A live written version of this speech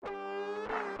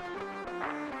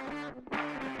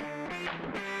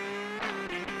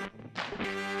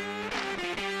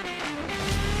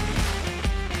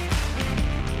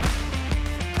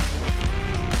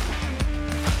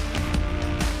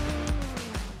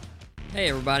Hey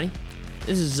everybody,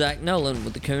 this is Zach Nolan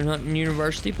with the Coon Hunting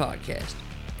University podcast.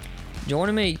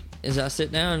 Joining me as I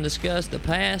sit down and discuss the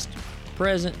past,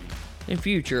 present, and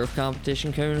future of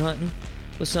competition coon hunting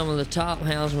with some of the top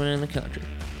houndsmen in the country.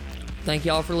 Thank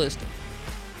y'all for listening.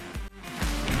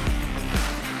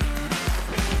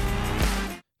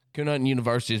 Coon Hunting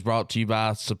University is brought to you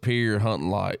by Superior Hunting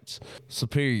Lights.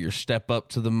 Superior, step up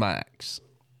to the max.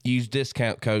 Use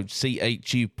discount code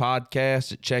CHU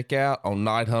Podcast at checkout on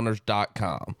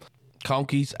nighthunters.com.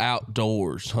 Conkey's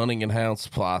Outdoors, hunting and hound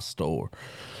supply store.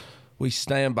 We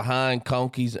stand behind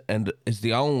Conkey's and is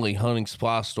the only hunting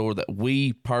supply store that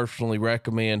we personally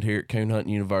recommend here at Coon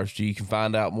Hunting University. You can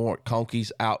find out more at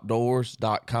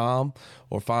conkeys.outdoors.com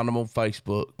or find them on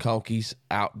Facebook, Conkey's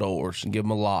Outdoors, and give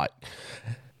them a like.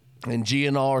 And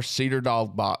GNR Cedar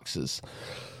Dog Boxes.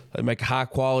 They make a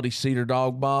high-quality cedar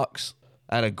dog box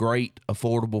at a great,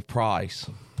 affordable price.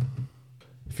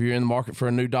 If you're in the market for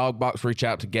a new dog box, reach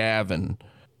out to Gavin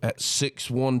at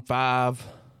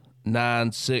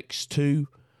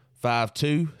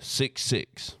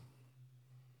 615-962-5266.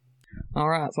 All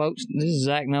right, folks, this is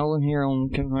Zach Nolan here on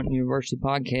Coon Hunting University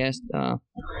podcast.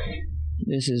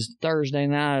 This is Thursday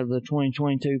night of the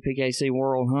 2022 PKC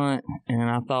World Hunt, and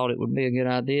I thought it would be a good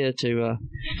idea to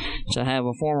have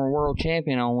a former world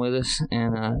champion on with us.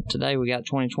 And today we got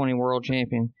 2020 world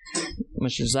champion,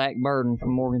 Mr. Zach Burden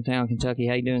from Morgantown, Kentucky.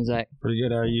 How you doing, Zach? Pretty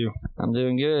good. How are you? I'm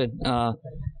doing good.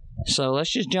 So let's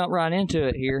just jump right into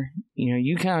it here. You know,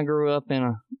 you kind of grew up in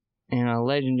a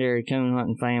legendary coon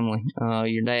hunting family.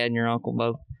 Your dad and your uncle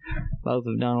both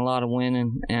have done a lot of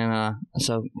winning, and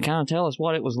so kind of tell us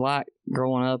what it was like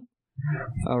growing up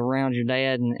around your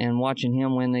dad and watching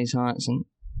him win these hunts, and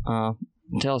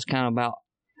tell us kind of about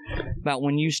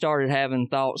when you started having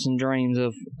thoughts and dreams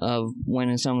of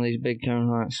winning some of these big coon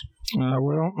hunts.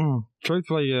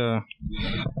 Truthfully,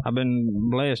 I've been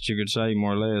blessed, you could say,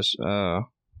 more or less. I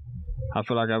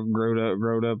feel like I've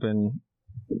grown up in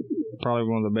probably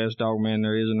one of the best dog men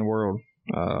there is in the world.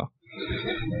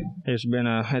 It's been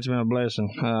a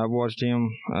blessing. I've watched him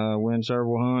win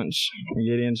several hunts,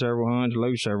 get in several hunts,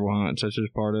 lose several hunts. That's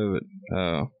just part of it.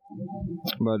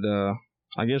 But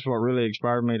I guess what really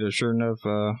inspired me to, sure enough,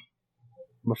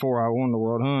 before I won the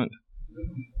world hunt,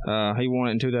 he won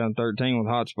it in 2013 with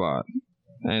Hotspot,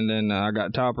 and then I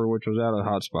got Topper, which was out of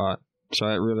Hotspot. So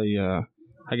that really, I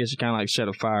guess it kind of like set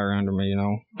a fire under me,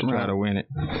 to try to win it.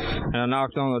 And I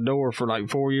knocked on the door for like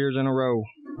 4 years in a row.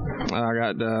 I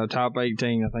got top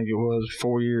 18, I think it was,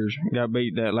 4 years. Got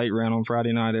beat that late round on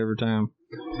Friday night every time.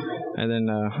 And then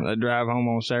that drive home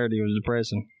on Saturday was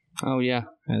depressing. Oh, yeah.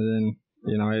 And then,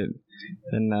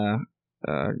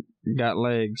 got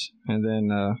legs, and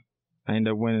then I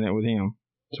ended up winning it with him.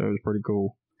 So it was pretty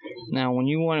cool. Now, when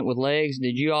you won it with legs,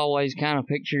 did you always kind of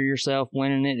picture yourself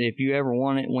winning it? If you ever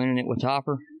won it, winning it with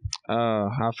Topper?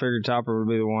 I figured Topper would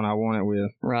be the one I won it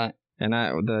with. Right. And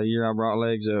the year I brought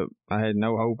legs up, I had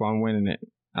no hope on winning it.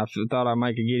 I thought I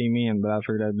might could get him in, but I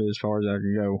figured that'd be as far as I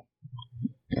could go.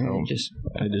 So it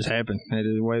just happened.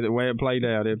 The way it played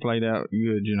out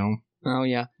good, Oh,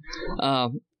 yeah.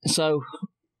 So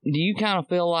do you kind of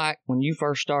feel like when you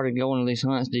first started going to these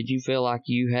hunts, did you feel like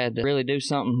you had to really do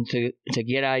something to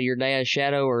get out of your dad's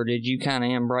shadow, or did you kind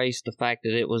of embrace the fact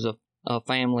that it was a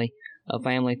family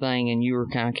thing and you were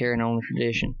kind of carrying on the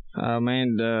tradition?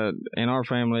 In our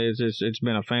family, it's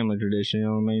been a family tradition. You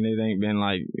know what I mean? It ain't been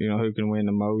like, who can win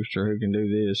the most or who can do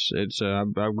this. It's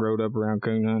I've grown up around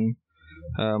coon hunting.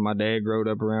 My dad growed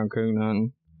up around coon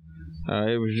hunting.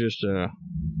 It was just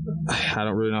I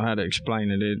don't really know how to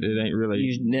explain it. It ain't really.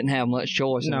 You didn't have much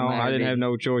choice. No, I didn't have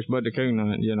no choice but to coon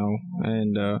hunt,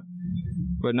 And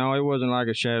but no, it wasn't like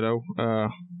a shadow. I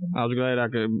was glad I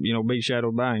could, be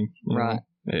shadowed by him. Right.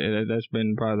 That's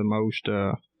been probably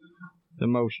the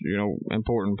most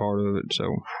important part of it.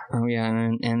 So. Oh yeah,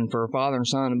 and for a father and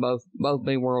son to both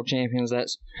be world champions,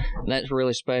 that's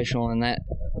really special, and that's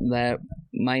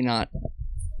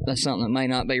something that may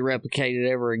not be replicated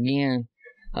ever again.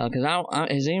 Because I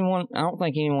don't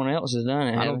think anyone else has done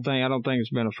it. I don't think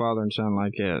it's been a father and son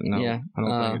like that. No. Yeah. I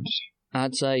don't think it's.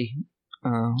 I'd say.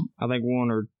 I think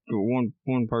one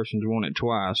person's won it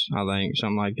twice. I think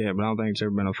something like that, but I don't think it's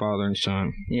ever been a father and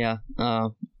son. Yeah. I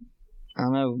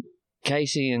know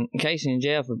Casey and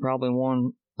Jeff have probably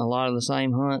won a lot of the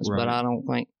same hunts, right. But I don't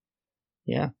think.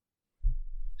 Yeah.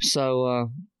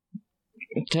 So.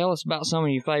 Tell us about some of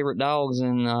your favorite dogs,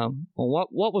 and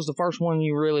what was the first one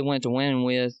you really went to win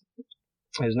with?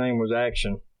 His name was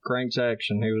Action, Crank's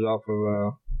Action. He was off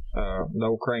of the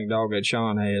old Crank dog that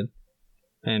Sean had,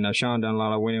 and Sean done a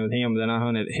lot of winning with him. Then I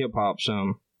hunted Hip Hop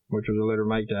some, which was a litter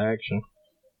mate to Action.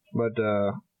 But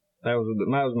That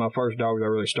was my first dogs I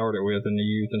really started with in the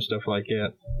youth and stuff like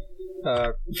that.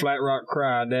 Flat Rock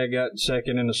Cry, Dad got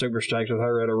second in the Super Stakes with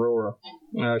her at Aurora.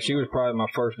 She was probably my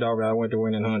first dog I went to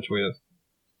winning hunts with.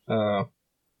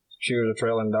 She was a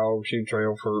trailing dog. She'd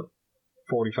trail for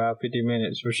 45, 50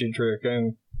 minutes, but she'd trail a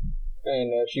coon.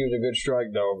 And she was a good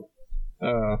strike dog.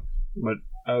 But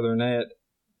other than that,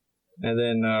 and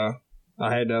then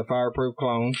I had a Fireproof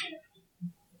Clone.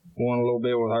 Won a little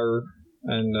bit with her,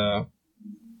 and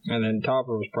then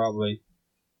Topper probably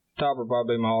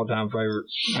my all-time favorite.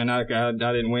 And I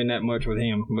didn't win that much with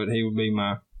him, but he would be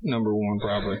my number one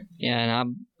probably. Yeah,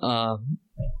 and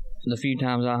the few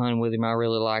times I hunted with him, I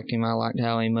really liked him. I liked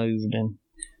how he moved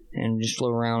and just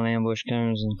flew around and ambushed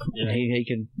coons, and yeah. he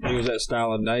could. He was that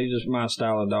style of. He's just my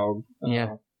style of dog.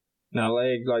 Yeah. Now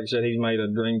Legs, like I said, he's made a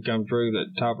dream come true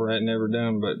that Topper had never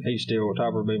done, but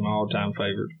Topper would be my all-time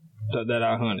favorite that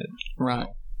I hunted. Right.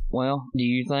 Well, do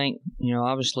you think,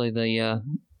 obviously the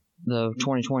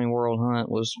 2020 World Hunt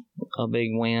was a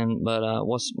big win, but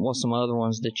what's some other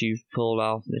ones that you've pulled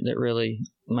off that really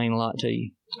mean a lot to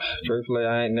you? Truthfully,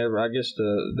 I guess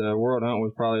the World Hunt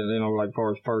was probably, like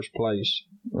far as first place.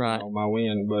 Right. My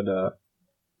win, but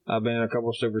I've been in a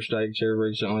couple Super Stakes here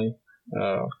recently.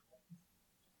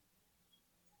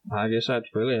 I guess that's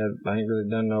really, I ain't really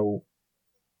done a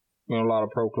lot of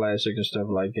Pro Classic and stuff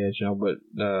like that, but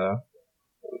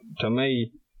to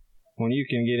me, when you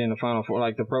can get in the Final Four,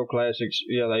 like the Pro Classics,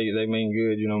 yeah, they mean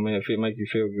good, if it make you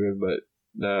feel good, but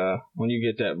when you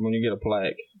get a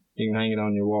plaque, you can hang it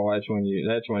on your wall. That's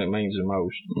when it means the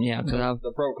most. Yeah, because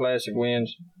the Pro Classic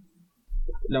wins.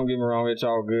 Don't get me wrong, it's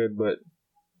all good, but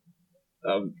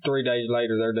 3 days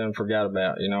later they're done forgot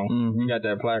about. Mm-hmm. You got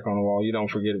that plaque on the wall, you don't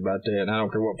forget about that. And I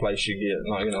don't care what place you get,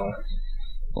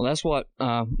 Well, that's what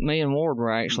me and Ward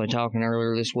were actually talking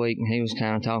earlier this week, and he was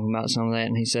kind of talking about some of that,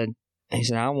 and he said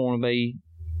I want to be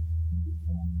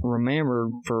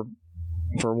remembered for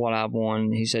what I've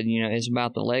won. He said, it's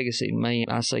about the legacy to me.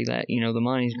 I see that, the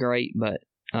money's great, but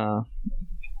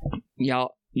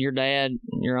y'all, your dad,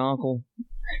 your uncle,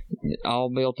 all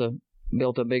built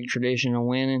a big tradition of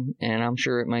winning, and I'm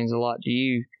sure it means a lot to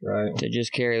you, right, to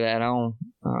just carry that on.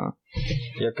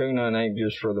 Yeah, coon hunting ain't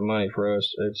just for the money for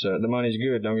us. It's the money's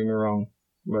good, don't get me wrong,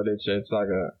 but it's just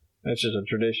a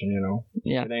tradition,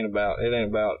 Yeah. It ain't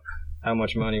about how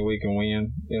much money we can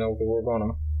win, because we're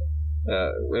gonna.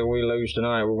 If we lose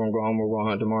tonight, we're gonna go home. We're gonna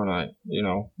hunt tomorrow night. We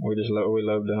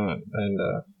love to hunt,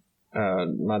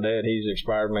 and my dad, he's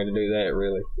inspired me to do that.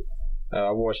 Really,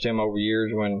 I watched him over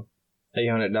years when he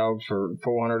hunted dogs for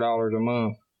 $400 a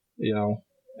month.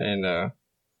 And I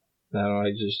don't know,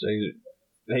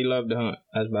 he loved to hunt.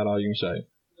 That's about all you can say.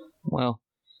 Well,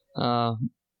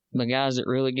 the guys that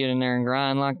really get in there and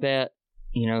grind like that,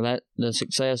 that the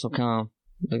success will come.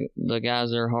 The guys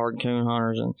that are hard coon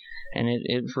hunters, and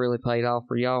it's really paid off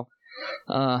for y'all.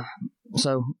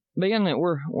 So being that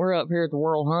we're up here at the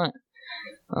World Hunt,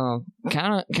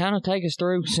 kind of take us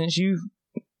through, since you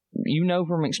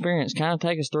from experience, kind of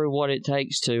take us through what it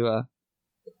takes to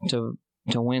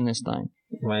win this thing.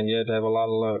 Man, you have to have a lot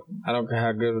of luck. I don't care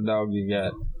how good a dog you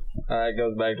got. It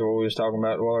goes back to what we was talking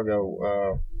about a while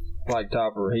ago. Like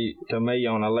Topper, to me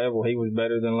on a level, he was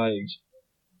better than Legs.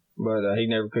 But he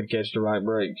never could catch the right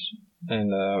breaks. And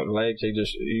Legs,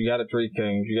 you got to treat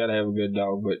coons. You got to have a good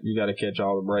dog, but you got to catch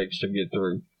all the breaks to get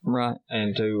through. Right.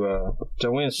 And to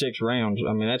win 6 rounds,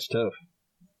 I mean, that's tough.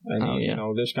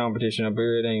 And this competition up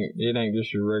here, it ain't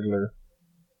just your regular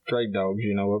trade dogs,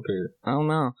 up here. I don't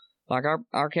know. Like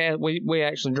our cast, we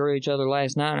actually drew each other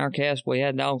last night in our cast. We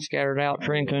had dogs scattered out,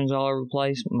 trend coons all over the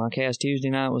place. My cast Tuesday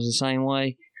night was the same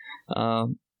way.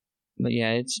 But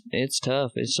yeah, it's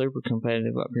tough. It's super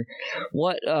competitive up here.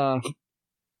 What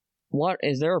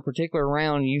is there a particular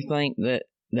round you think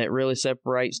that really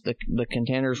separates the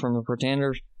contenders from the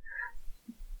pretenders,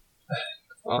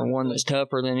 or one that's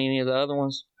tougher than any of the other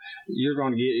ones? You're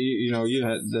going to get,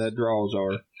 the draws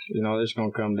are, it's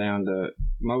going to come down to,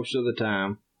 most of the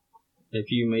time, if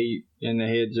you meet in the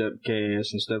heads up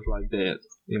cast and stuff like that,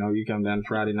 you come down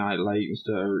Friday night late and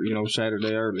stuff, or,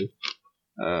 Saturday early.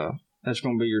 That's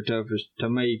going to be your toughest to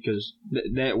me, because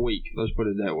that week, let's put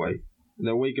it that way,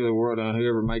 the week of the World Hunt,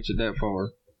 whoever makes it that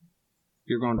far,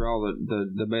 you're going to draw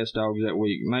the best dogs that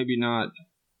week. Maybe not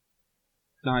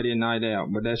night in, night out,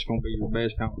 but that's going to be your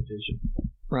best competition.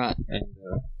 Right. And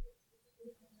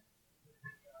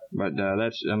but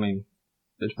that's,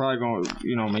 it's probably going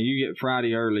to, you get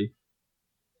Friday early,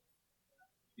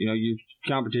 your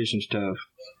competition's tough.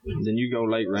 Then you go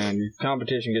late round, your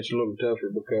competition gets a little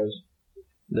tougher, because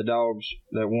the dogs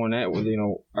that won that,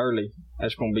 early,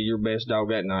 that's going to be your best dog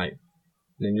that night.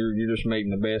 then you're just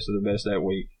making the best of the best that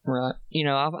week. Right. You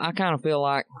know, I kind of feel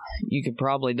like you could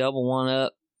probably double one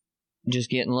up just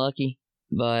getting lucky,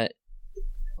 but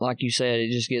like you said,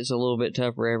 it just gets a little bit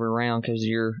tougher every round because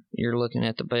you're looking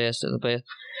at the best of the best.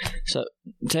 So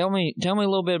tell me a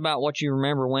little bit about what you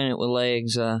remember winning it with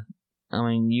legs. I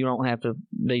mean, you don't have to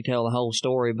detail the whole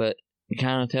story, but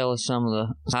kind of tell us some of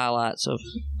the highlights of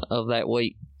that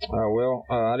week.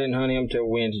 I didn't hunt him till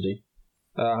Wednesday.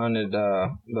 I hunted the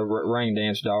rain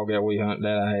dance dog that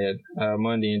I had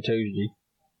Monday and Tuesday.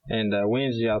 And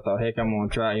Wednesday, I thought, heck, I'm going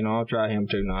to try. I'll try him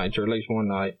 2 nights, or at least one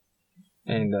night.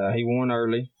 And he won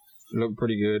early. Looked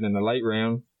pretty good. In the late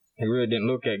round, he really didn't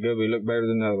look that good, but he looked better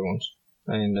than the other ones.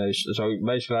 And so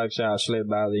basically, like I said, I slid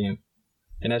by then.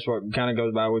 And that's what kind of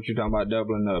goes by what you're talking about,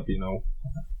 doubling up,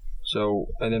 So,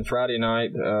 and then Friday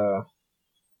night,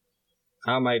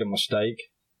 I made a mistake,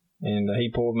 and he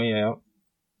pulled me out.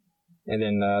 And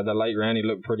then the late round, he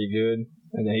looked pretty good.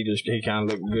 And then he kind of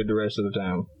looked good the rest of the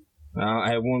time. I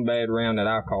had one bad round that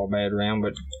I call bad round,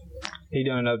 but he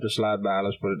done enough to slide by,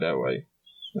 let's put it that way.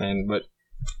 But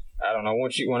I don't know,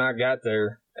 when I got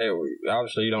there,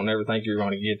 obviously you don't ever think you're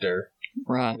going to get there.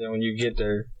 Right. And then when you get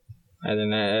there, and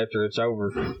then after it's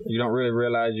over, you don't really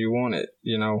realize you want it.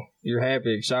 You're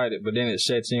happy, excited, but then it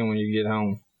sets in when you get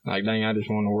home. Like, dang, I just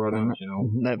won the world,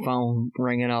 That phone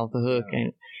ringing off the hook.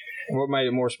 And what made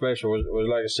it more special was,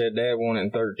 like I said, Dad won it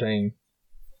in 13.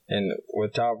 And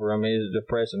with Topper, I mean, it was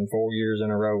depressing 4 years in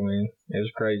a row, man. It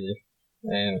was crazy.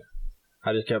 And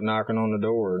I just kept knocking on the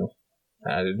door, and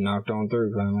I just knocked on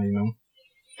through finally,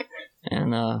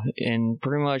 And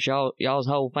pretty much y'all's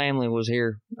whole family was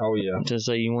here. Oh, yeah. To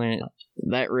see you win it.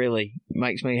 That really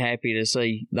makes me happy to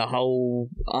see the whole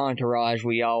entourage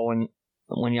with y'all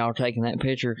when y'all taking that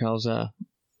picture, because that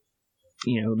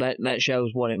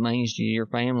shows what it means to your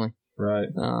family. Right.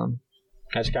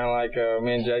 That's kind of like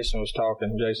me and Jason was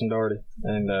talking, Jason Doherty,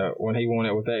 and when he won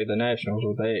it with the Nationals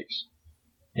with X,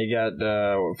 he got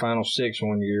final 6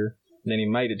 one year. Then he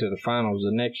made it to the finals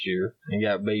the next year and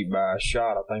got beat by a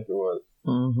shot, I think it was.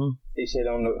 Mm-hmm. He said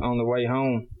on the way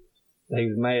home, he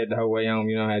was mad the whole way home.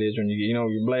 You know how it is when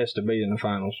you're blessed to be in the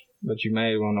finals, but you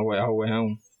mad on the whole way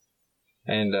home.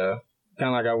 And kind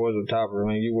of like I was with Topper. I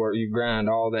mean, you grind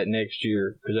all that next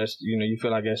year because that's you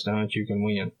feel like that's the hunt you can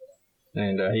win.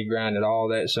 And he grinded all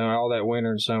that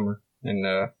winter and summer,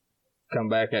 and come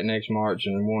back that next March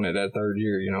and won it that 3rd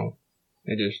year.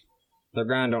 It just the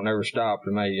grind don't ever stop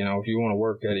to me. If you want to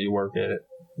work at it, you work at it.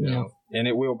 Yeah. And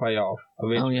it will pay off.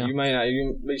 Eventually, yeah. You may not.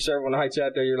 You can be several nights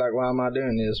out there. You're like, why am I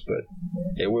doing this? But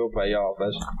it will pay off.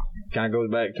 That's kind of goes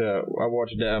back to I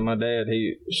watched my dad.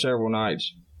 He several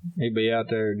nights he'd be out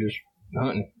there just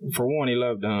hunting. For one, he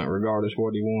loved to hunt, regardless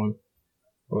what he won.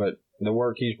 But the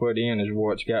work he's put in is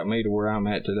what's got me to where I'm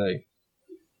at today.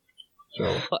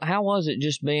 So, how was it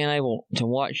just being able to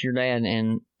watch your dad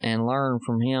and learn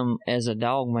from him as a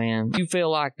dog man? Do you feel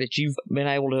like that you've been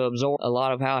able to absorb a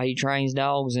lot of how he trains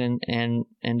dogs and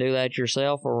do that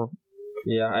yourself, or?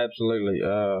 Yeah, absolutely.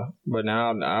 But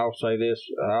now I'll say this: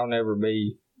 I'll never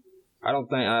be. I don't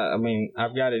think. I mean,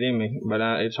 I've got it in me, but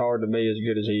it's hard to be as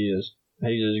good as he is.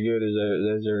 He's as good as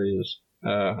there is.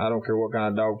 I don't care what kind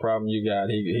of dog problem you got.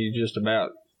 He just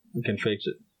about can fix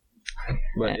it.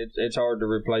 But it's hard to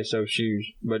replace those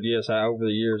shoes. But yes, over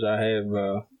the years I have.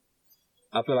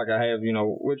 I feel like I have.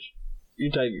 Which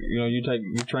you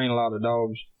train a lot of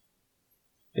dogs.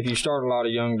 If you start a lot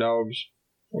of young dogs,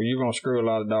 well, you're gonna screw a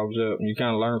lot of dogs up, and you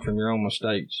kind of learn from your own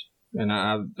mistakes. And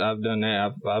I've done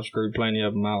that. I've screwed plenty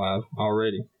of them in my life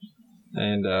already.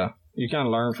 And you kind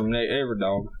of learn from every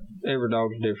dog. Every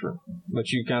dog's different, but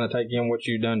you kind of take in what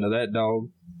you've done to that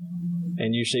dog,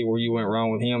 and you see where you went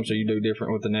wrong with him, so you do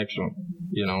different with the next one,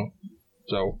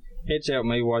 So it's helped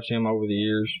me watch him over the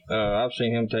years. I've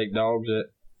seen him take dogs that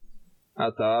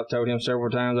I've told him several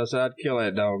times, I said I'd kill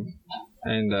that dog,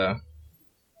 and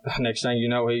next thing you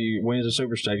know, he wins the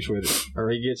Super Stakes with it, or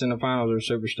he gets in the finals of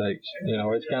Super Stakes.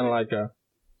 It's kind of like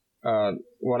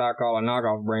what I call a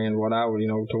knockoff brand, what I would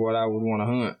want to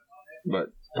hunt,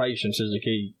 but patience is the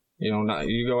key.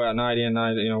 You go out night in,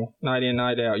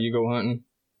 night out. You go hunting.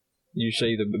 You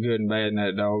see the good and bad in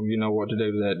that dog. You know what to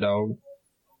do to that dog.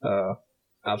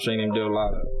 I've seen him do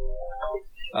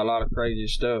a lot of crazy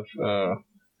stuff.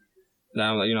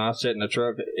 Now, I sit in the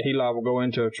truck. He will go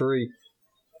into a tree,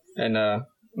 and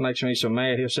makes me so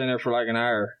mad. He'll sit there for like an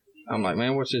hour. I'm like,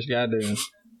 man, what's this guy doing?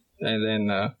 And then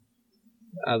I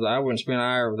was like, I wouldn't spend an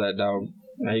hour with that dog.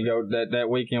 And he go that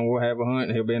weekend we'll have a hunt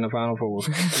and he'll be in the Final Four.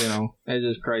 It's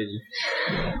just crazy.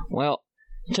 Well,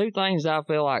 2 things I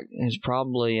feel like has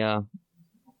probably helped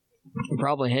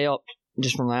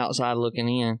just from the outside looking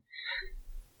in.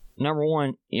 number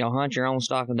one, hunt your own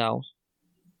stock of dogs,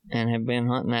 and have been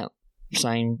hunting that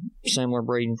similar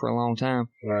breeding for a long time.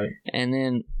 Right. And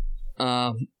then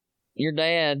your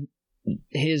dad,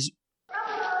 his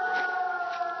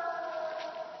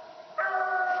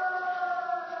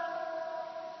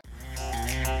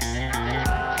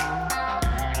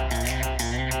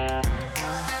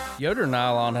Yoder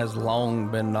Nylon has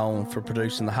long been known for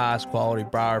producing the highest quality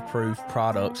briar-proof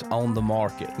products on the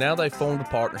market. Now they've formed a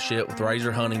partnership with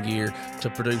Razor Hunting Gear to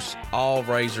produce all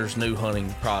Razor's new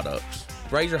hunting products.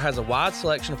 Razor has a wide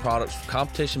selection of products from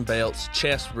competition belts,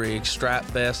 chest rigs, strap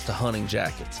vests to hunting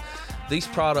jackets. These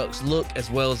products look as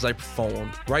well as they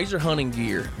perform. Razor Hunting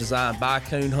Gear, designed by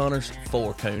coon hunters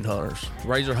for coon hunters.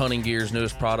 Razor Hunting Gear's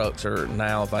newest products are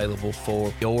now available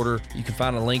for order. You can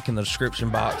find a link in the description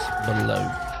box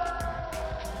below.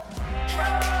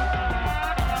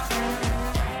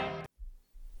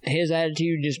 His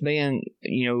attitude just being,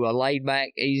 a laid-back,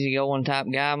 easygoing type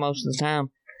guy most of the time,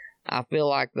 I feel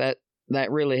like that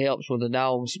really helps with the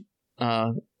dogs.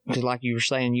 Because, like you were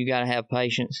saying, you got to have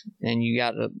patience, and you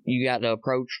got to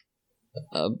approach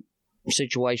a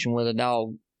situation with a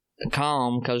dog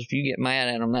calm. Because if you get mad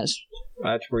at them, that's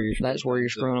where you're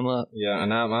screwing them up. Yeah,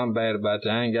 and I'm bad about that.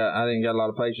 I didn't got a lot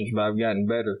of patience, but I've gotten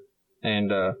better.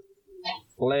 And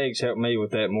legs help me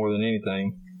with that more than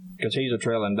anything. Because he's a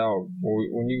trailing dog.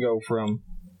 When you go from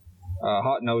a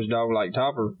hot-nosed dog like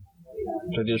Topper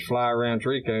to just fly around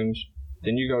tree cones,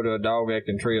 then you go to a dog that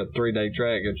can tree a 3-day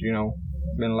track that's,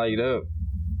 been laid up.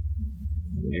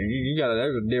 You got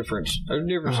there's a difference. There's a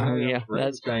difference.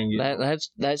 Yeah,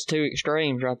 that's two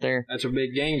extremes right there. That's a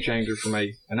big game changer for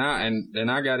me. And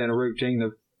I got in a routine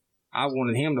of I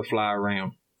wanted him to fly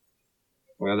around.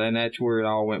 Well, then that's where it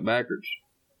all went backwards.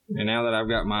 And now that I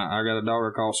got a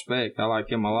dog called Speck, I like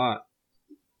him a lot.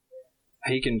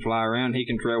 He can fly around, he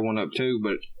can trail one up too,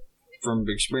 but from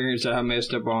experience that I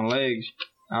messed up on legs,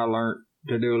 I learned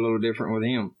to do a little different with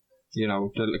him.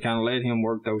 To kind of let him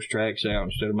work those tracks out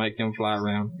instead of make them fly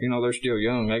around. They're still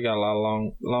young. They got a lot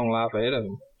of long life ahead of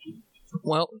them.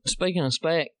 Well, speaking of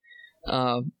Speck,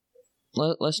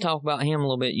 let's talk about him a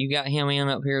little bit. You got him in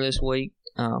up here this week.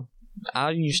 I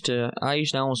used to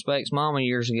own Speck's mama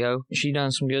years ago. She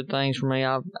done some good things for me.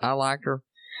 I liked her.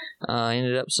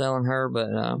 Ended up selling her, but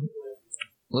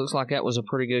looks like that was a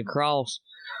pretty good cross.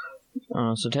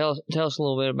 So tell us a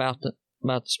little bit about the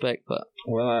Speck pup.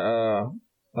 Well,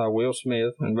 Will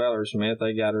Smith and Valerie Smith,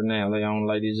 they got her now. They own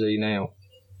Lady Z now,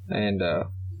 and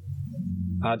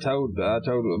I told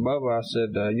Bubba, I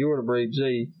said, you were to breed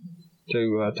Z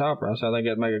to Topper. I said, I think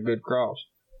that'd make a good cross.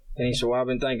 And he said, well, I've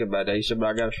been thinking about that. He said, but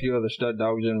I got a few other stud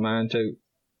dogs in mind too.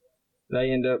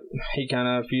 He kind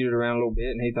of feuded around a little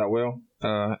bit, and he thought, well,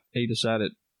 he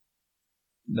decided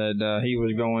that he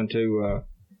was going to,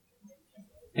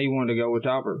 he wanted to go with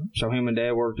Topper. So him and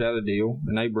Dad worked out a deal,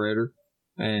 and they bred her.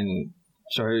 And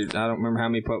so I don't remember how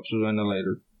many pups was in the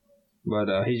litter.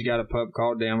 But he's got a pup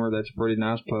called Dammer. That's a pretty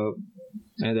nice pup.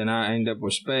 And then I ended up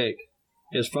with Speck.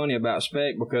 It's funny about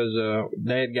Speck because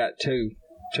Dad got two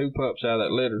pups out of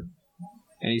that litter,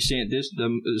 and he sent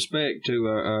the Speck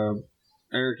to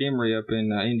Eric Emery up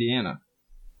in Indiana,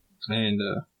 and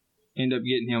ended up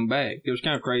getting him back. It was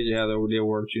kind of crazy how the deal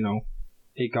works,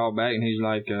 He called back and he's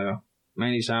like,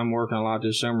 man, he said, I'm working a lot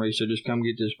this summer. He said, just come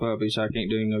get this pup. He said, I can't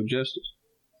do him no justice.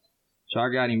 So I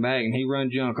got him back, and he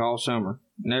run junk all summer.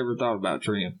 Never thought about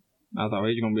treeing. I thought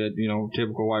he's going to be a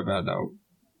typical wipeout dog.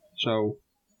 So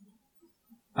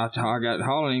I got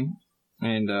hauling him,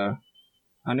 and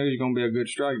I knew he was going to be a good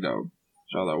strike dog.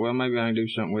 So I thought, well, maybe I can do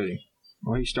something with him.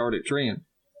 Well, he started treeing.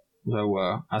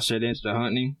 So I set into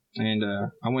hunting him,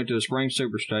 and I went to the Spring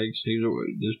Super Stakes. He was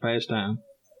this past time,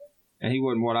 and he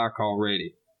wasn't what I call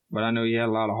ready. But I knew he had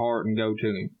a lot of heart and go to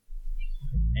him.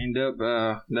 Ended up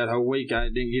that whole week, I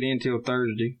didn't get in till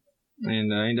Thursday,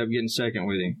 and ended up getting second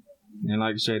with him. And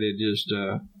like I said, it just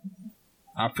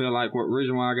I feel like what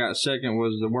reason why I got second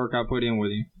was the work I put in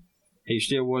with him. He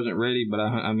still wasn't ready, but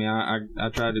I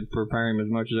tried to prepare him as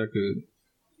much as I could.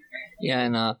 Yeah,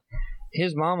 and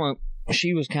his mama,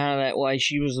 she was kind of that way.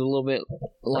 She was a little bit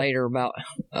later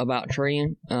about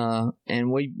treeing,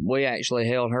 and we actually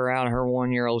held her out of her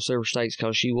 1-year-old Super Stakes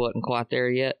because she wasn't quite there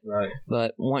yet. Right.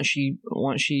 But once she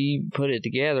put it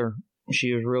together,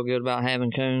 she was real good about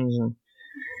having coons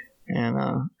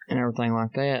and everything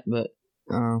like that. But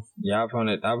yeah, I've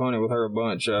hunted with her a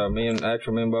bunch. Me and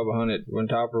Bubba hunted when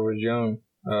Topper was young.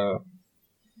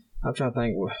 I'm trying to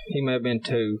think. He may have been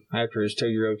 2 after his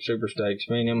 2-year-old Super Stakes.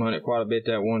 Me and him hunted quite a bit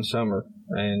that one summer,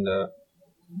 and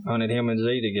hunted him and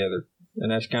Z together.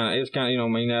 And it's kind of,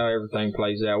 now everything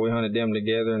plays out. We hunted them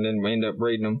together, and then we ended up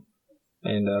breeding them.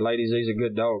 And Lady Z's a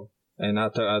good dog. And I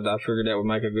figured that would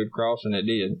make a good cross, and it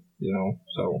did, you know.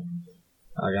 So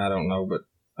I don't know, but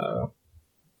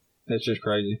it's just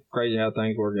crazy how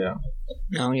things work out.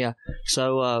 Oh yeah.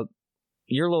 So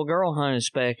your little girl hunted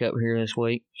spec up here this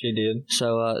week. She did.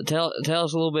 So tell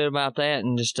us a little bit about that,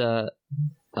 and just tell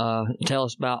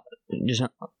us about just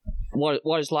what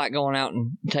it's like going out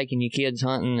and taking your kids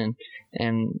hunting,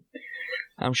 and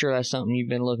I'm sure that's something you've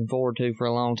been looking forward to for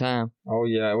a long time. Oh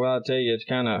yeah. Well, I'll tell you, it's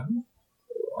kind of,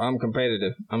 I'm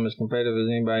competitive. I'm as competitive as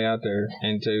anybody out there,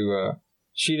 and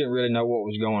she didn't really know what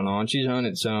was going on. She's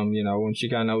hunted some, you know, and she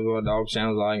kind of knows what a dog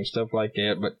sounds like and stuff like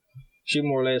that. But she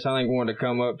more or less, I think, wanted to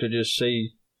come up to just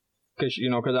see, because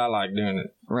I like doing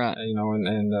it. Right. You know,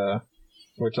 and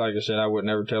which, like I said, I would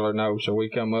never tell her no. So we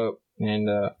come up, and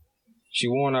she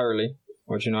won early,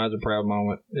 which, you know, that's a proud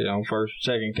moment. You know,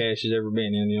 second cast she's ever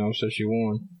been in, you know, so she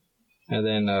won. And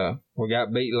then we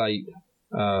got beat late.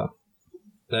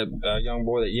 That young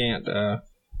boy that yanked,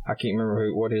 I can't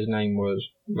remember what his name was,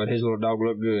 but his little dog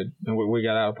looked good, and we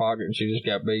got out of pocket, and she just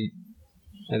got beat.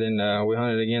 And then we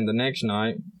hunted again the next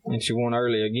night, and she won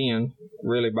early again,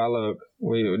 really by luck.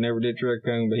 We never did trick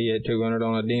coon, but he had 200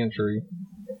 on a den tree.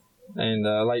 And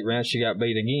late round, she got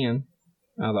beat again.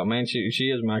 I thought, man, she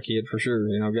is my kid for sure.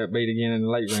 You know, got beat again in the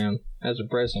late round. That's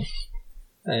impressive.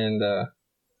 And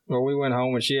well, we went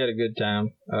home, and she had a good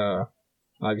time.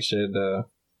 Like I said,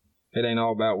 it ain't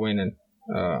all about winning.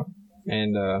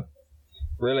 And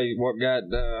really what got,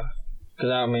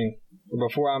 because I mean,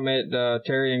 before I met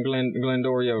Terry and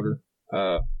Glendora Yoder,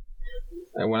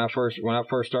 and when I first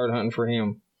started hunting for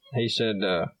him, he said,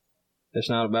 it's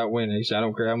not about winning. He said, I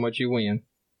don't care how much you win.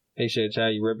 He said, it's how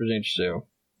you represent yourself.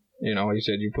 You know, he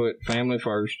said, you put family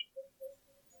first,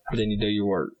 then you do your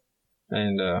work.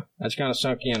 And that's kind of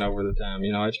sunk in over the time.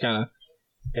 You know, it's kind of,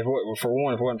 if it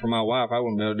wasn't for my wife, I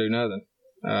wouldn't be able to do nothing.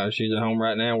 She's at home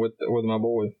right now with my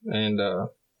boy, and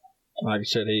like I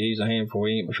said, he's a handful.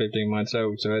 He ain't but 15 months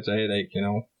old, so that's a headache, you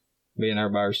know, being there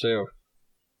by herself.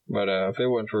 But if it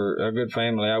wasn't for a good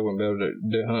family, I wouldn't be able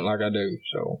to hunt like I do.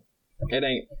 So it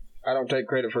ain't. I don't take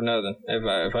credit for nothing.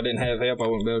 If I didn't have help, I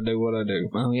wouldn't be able to do what I do.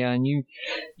 Oh yeah, and you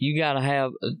got to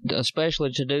have,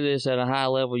 especially to do this at a high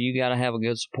level, you got to have a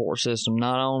good support system.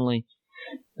 Not only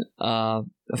a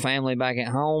family back at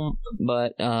home,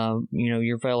 but you know,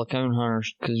 your fellow coon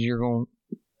hunters, because you're gonna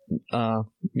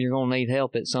need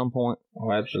help at some point.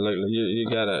 Oh, absolutely. You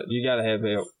gotta have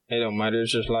help. It don't matter.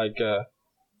 It's just like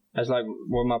that's like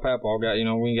what my papa got. You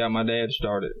know, we got my dad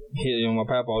started. My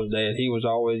papa's dad, he was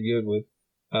always good with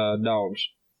dogs.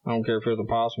 I don't care if it's a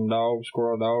possum dog,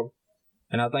 squirrel dog.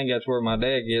 And I think that's where my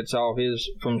dad gets all his,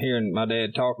 from hearing my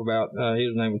dad talk about,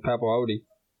 his name was Papa Odie.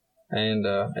 And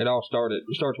it all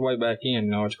starts way back in.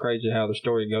 You know, it's crazy how the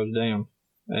story goes down.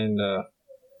 And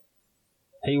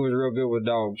he was real good with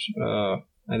dogs.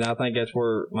 And I think that's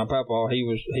where my papa,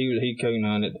 he coon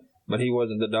hunted, but he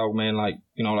wasn't the dog man like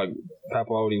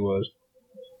Papa Odie was.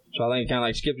 So I think it kind of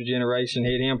like skipped a generation,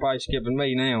 hit him, probably skipping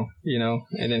me now, you know,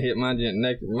 and then hit my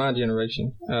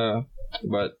generation.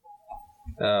 But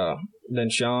then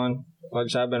Sean, like I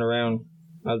said, I've been around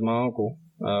as my uncle.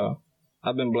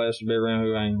 I've been blessed to be around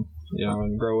who I am, you know,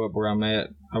 and grow up where I'm at.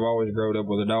 I've always grown up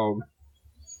with a dog.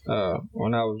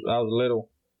 When I was little,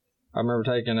 I remember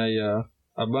taking a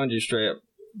bungee strap,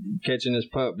 catching this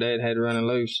pup Dad had running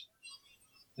loose,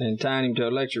 and tying him to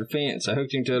an electric fence. I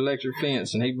hooked him to an electric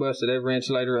fence, and he busted every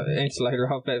insulator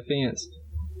off that fence.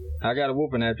 I got a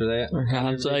whooping after that.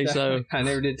 I'd say so. I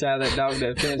never did tie that dog to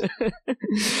that fence.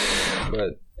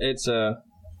 But it's,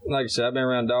 like I said, I've been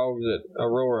around dogs at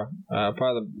Aurora.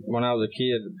 Probably when I was a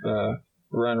kid,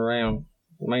 running around,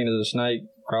 mean as a snake,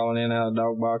 crawling in and out of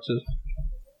dog boxes.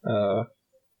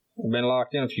 I've been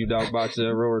locked in a few dog boxes at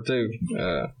Aurora too.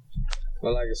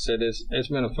 But like I said, it's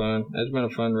been a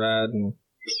fun ride, and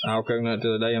I'll cook nut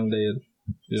till the day I'm dead,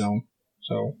 you know.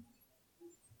 So.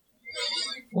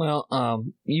 Well,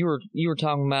 you were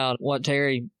talking about what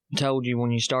Terry told you when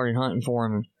you started hunting for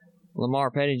him. And Lamar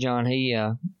Pettyjohn,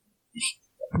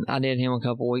 I did him a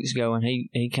couple weeks ago, and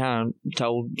he kind of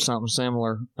told something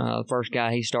similar. The first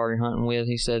guy he started hunting with,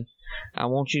 he said, I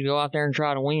want you to go out there and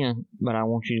try to win, but I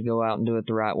want you to go out and do it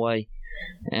the right way.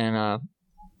 And,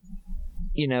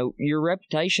 you know, your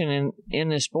reputation in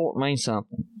this sport means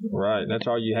something. Right. That's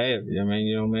all you have. I mean,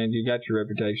 you know, man, you got your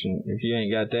reputation. If you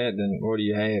ain't got that, then what do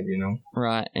you have, you know?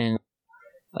 Right. And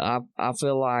I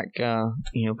feel like,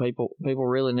 you know, people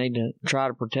really need to try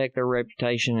to protect their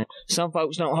reputation. Some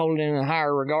folks don't hold it in a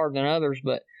higher regard than others,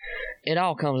 but it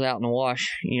all comes out in the wash.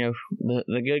 You know,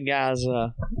 the good guys,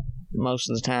 most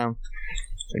of the time,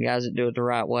 the guys that do it the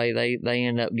right way, they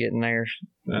end up getting theirs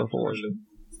before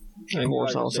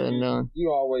it's all said and done.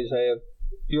 You always have,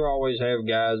 you always have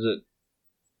guys that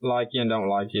like you and don't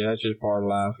like you. That's just part of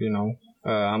life, you know.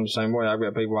 I'm the same way. I've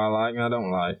got people I like and I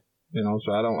don't like, you know.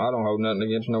 So I don't hold nothing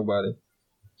against nobody.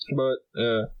 But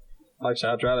like I said,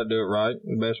 I try to do it right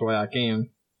the best way I can,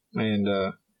 and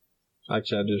like I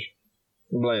said, just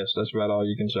blessed. That's about all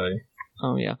you can say.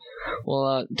 Oh yeah.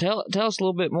 Well, tell us a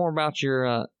little bit more about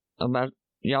your about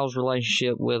y'all's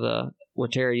relationship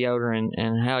with Terry Yoder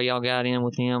and how y'all got in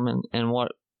with him and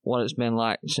what it's been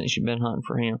like since you've been hunting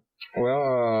for him.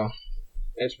 Well,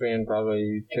 it's been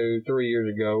probably 2-3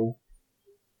 years ago,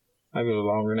 maybe a little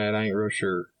longer than that. I ain't real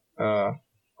sure.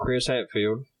 Chris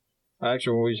Hatfield.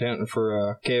 Actually, when we was hunting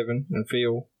for Kevin and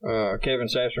Phil, Kevin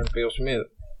Sasser and Phil Smith,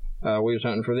 we was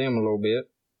hunting for them a little bit,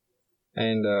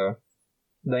 and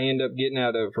they ended up getting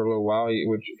out of it for a little while,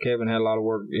 which Kevin had a lot of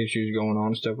work issues going on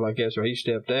and stuff like that, so he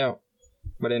stepped out.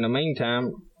 But in the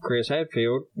meantime, Chris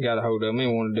Hatfield got a hold of me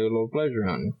and wanted to do a little pleasure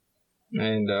hunting.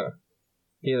 And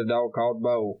he had a dog called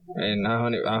Bo, and I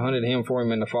hunted him for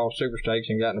him in the fall super stakes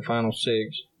and got in the final 6.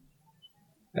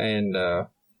 And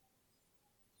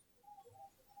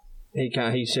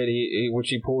he said which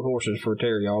he pulled horses for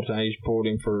Terry all the time. He's pulled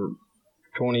him for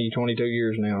 22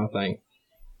 years now, I think.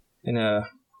 And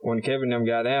when Kevin and them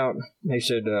got out, he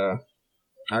said,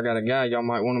 I got a guy y'all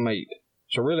might want to meet.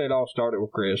 So really it all started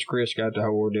with Chris. Chris got the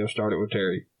whole ordeal started with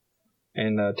Terry.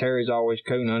 And Terry's always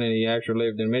coon hunting. He actually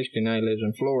lived in Michigan, now he lives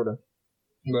in Florida.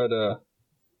 But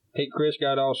Chris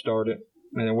got all started,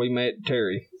 and then we met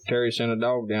Terry. Terry sent a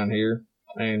dog down here,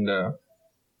 and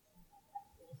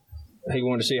he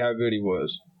wanted to see how good he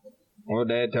was. Well,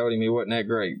 Dad told him he wasn't that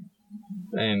great.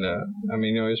 And, I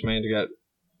mean, you know, this man's got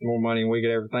more money than we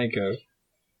could ever think of.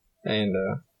 And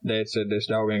Dad said, this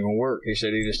dog ain't going to work. He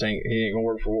said, he ain't going to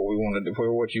work for what we want to do,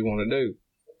 for what you want to do.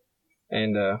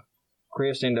 And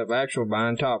Chris ended up actually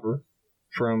buying Topper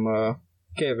from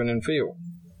Kevin and Phil.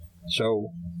 So,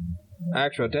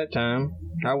 actually, at that time,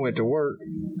 I went to work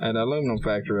at an aluminum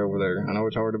factory over there. I know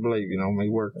it's hard to believe, you know, me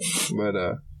working. But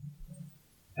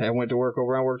I went to work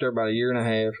over. I worked there about a year and a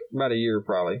half, about a year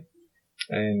probably.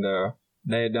 And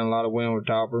they had done a lot of winning with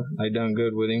Topper. They done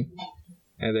good with him.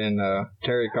 And then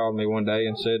Terry called me one day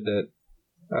and said that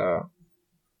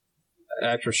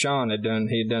actually Sean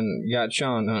got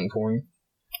Sean hunting for him.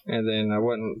 And then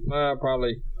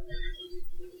probably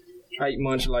 8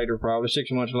 months later, probably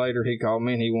 6 months later, he called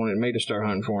me and he wanted me to start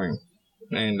hunting for him.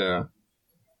 And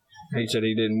he said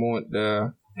he didn't want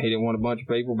a bunch of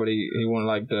people, but he wanted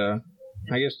like the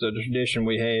tradition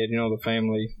we had, you know, the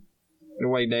family, the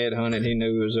way Dad hunted, he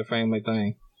knew it was a family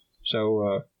thing.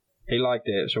 So he liked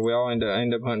that. So we all end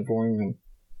up hunting for him, and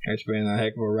it's been a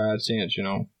heck of a ride since, you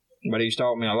know. But he's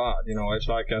taught me a lot, you know. It's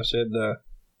like I said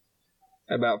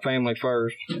about family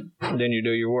first, then you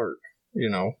do your work, you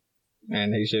know.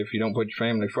 And he said if you don't put your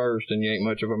family first, then you ain't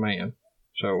much of a man.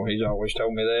 So he's always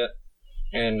told me that,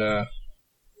 and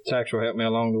it's actually helped me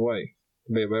along the way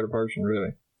to be a better person,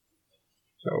 really.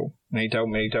 So he told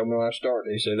me when I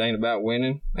started, he said it ain't about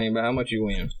winning, ain't about how much you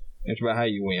win, it's about how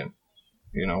you win,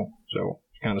 you know. So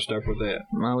kind of stuck with that.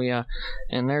 Oh yeah,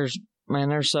 and there's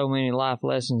so many life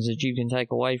lessons that you can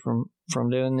take away from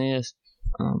doing this.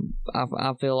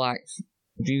 I feel like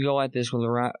if you go at this with the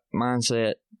right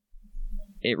mindset,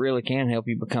 it really can help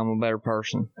you become a better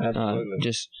person. Absolutely.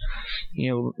 Just, you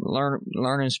know,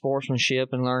 learning sportsmanship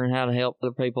and learning how to help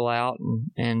other people out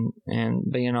and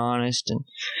being honest, and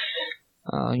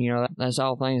you know, that's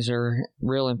all things that are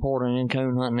real important in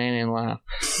coon hunting and in life.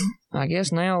 I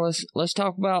guess now let's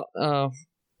talk about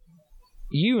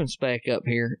you and Spec up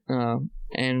here,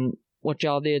 and what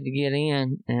y'all did to get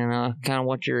in, and kind of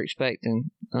what you're expecting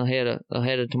ahead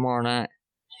of tomorrow night.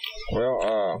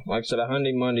 Well, like I said, I hunted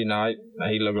him Monday night.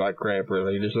 He looked like crap,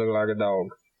 really. He just looked like a dog.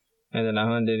 And then I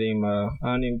hunted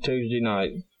him Tuesday night,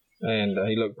 and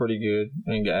he looked pretty good.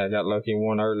 And I got lucky and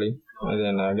won early, and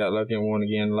then I got lucky and won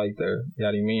again late there.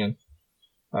 Got him in.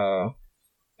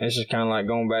 This is kind of like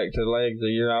going back to the legs the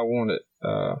year I won it.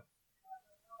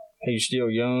 He's still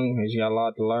young. He's got a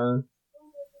lot to learn.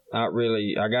 I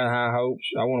got high hopes.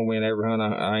 I want to win every hunt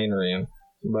I enter in.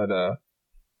 But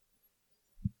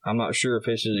I'm not sure if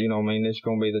this is, you know, this is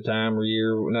going to be the time or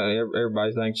year. No,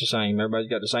 everybody thinks the same. Everybody's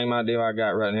got the same idea I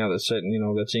got right now that's sitting, you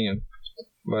know, that's in.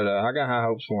 But I got high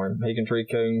hopes for him. He can treat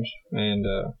coons. And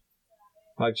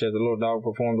like I said, the little dog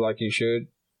performed like he should.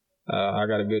 I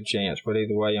got a good chance. But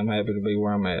either way, I'm happy to be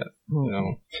where I'm at, you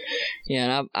know.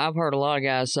 Yeah, and I've heard a lot of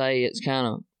guys say it's kind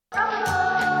of...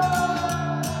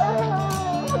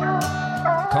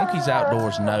 Conkeys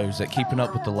Outdoors knows that keeping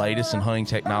up with the latest in hunting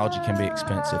technology can be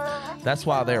expensive. That's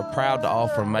why they are proud to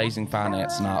offer amazing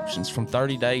financing options, from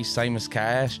 30 days same as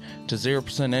cash to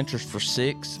 0% interest for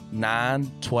 6,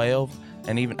 9, 12,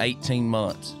 and even 18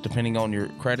 months, depending on your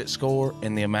credit score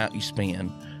and the amount you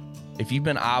spend. If you've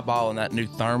been eyeballing that new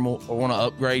thermal or want to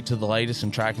upgrade to the latest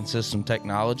in tracking system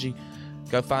technology,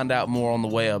 go find out more on the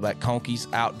web at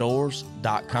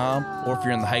Conkey'sOutdoors.com, or if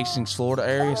you're in the Hastings, Florida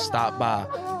area, stop by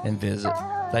and visit.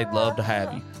 They'd love to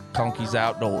have you. Conkey's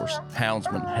Outdoors,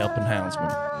 houndsman helping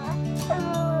houndsman.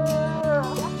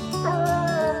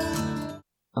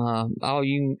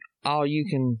 All you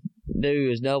can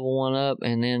do is double one up,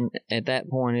 and then at that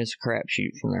point it's a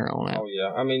crapshoot from there on out. Oh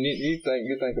yeah, I mean you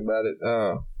think about it.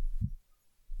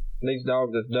 These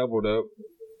dogs that's doubled up,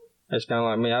 it's kind of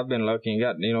like me. I've been lucky and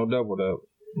got doubled up,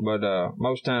 but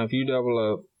most times if you double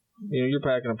up, you're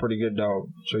packing a pretty good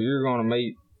dog, so you're gonna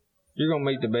meet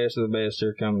the best of the best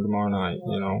here coming tomorrow night.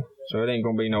 So it ain't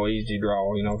gonna be no easy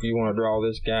draw. If you want to draw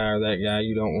this guy or that guy,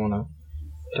 you don't want to.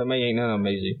 To me, ain't none of them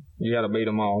easy. You got to beat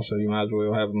them all, so you might as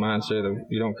well have a mindset of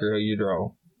you don't care who you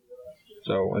draw.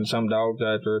 So, and some dogs,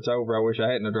 after it's over, I wish I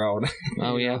hadn't drawn.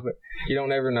 Oh, yeah. But you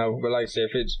don't ever know. But like I said,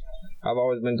 I've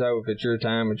always been told, if it's your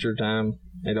time, it's your time.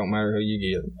 It don't matter who you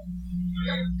get.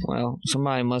 Well,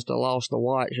 somebody must have lost the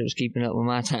watch that was keeping up with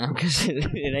my time, because it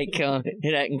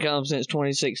hadn't come since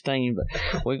 2016. But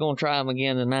we're going to try them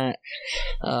again tonight.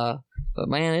 But,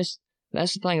 man,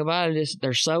 that's the thing about it,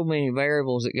 there's so many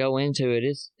variables that go into it.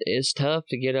 It's tough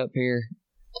to get up here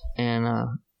and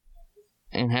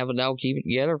have a dog keep it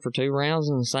together for 2 rounds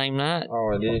in the same night.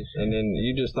 Oh, it is. And then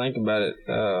you just think about it.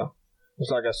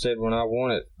 It's like I said when I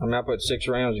won it. I mean, I put 6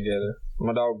 rounds together.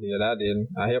 My dog did. I didn't.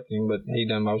 I helped him, but he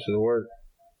done most of the work.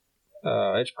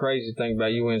 It's crazy to think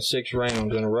about you win 6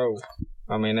 rounds in a row.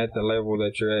 I mean, at the level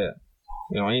that you're at.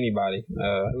 Anybody.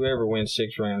 Whoever wins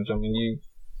 6 rounds. I mean,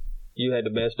 you had the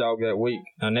best dog that week.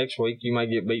 Now, next week, you might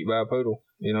get beat by a poodle.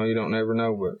 You don't never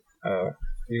know, but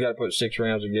you got to put 6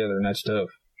 rounds together, and that's tough.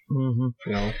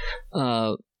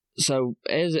 Mm-hmm. So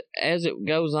as it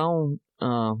goes on,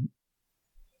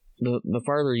 the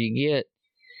further you get,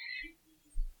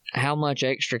 how much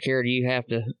extra care do you have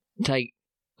to take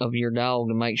of your dog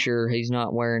to make sure he's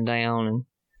not wearing down? And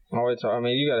you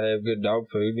got to have good dog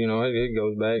food. It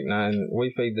goes back now, and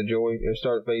we feed the Joy. We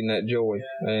started feeding that Joy,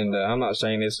 and I'm not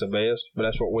saying it's the best, but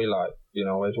that's what we like. It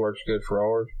works good for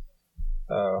ours.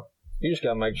 You just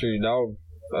got to make sure your dog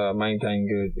maintain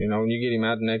good. When you get him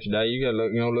out the next day, you got to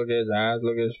look at his eyes,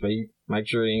 look at his feet, make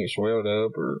sure he ain't swelled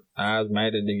up or eyes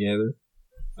matted together.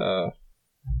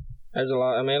 There's a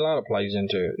lot of plays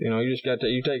into it. You just got to,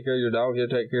 you take care of your dog, he'll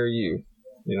take care of you.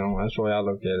 That's the way I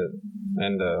look at it.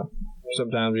 And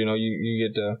sometimes, you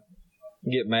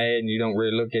get mad and you don't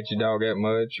really look at your dog that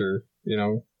much, or,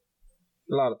 a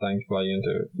lot of things play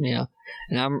into it. Yeah.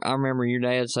 And I remember your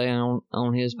dad saying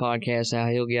on his podcast how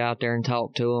he'll get out there and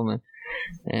talk to him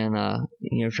and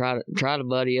try to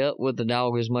buddy up with the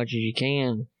dog as much as you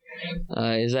can.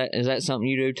 Is that something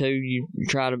you do too? You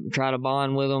try to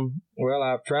bond with them? Well,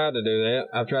 I've tried to do that.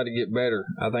 I've tried to get better.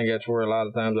 I think that's where a lot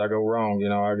of times I go wrong. You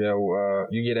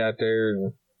get out there,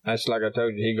 and that's like I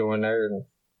told you, he go in there, and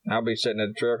I'll be sitting at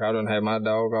the truck. I don't have my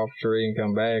dog off the tree and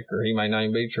come back, or he may not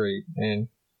even be treed. And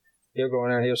he'll go in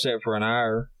there and he'll sit for an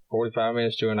hour, 45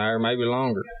 minutes to an hour, maybe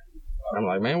longer. I'm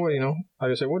like, man, what,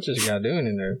 like I said, what's this guy doing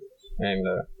in there? And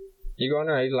you go in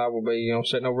there, he's liable to be,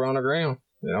 sitting over on the ground,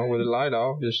 with the light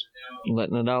off, just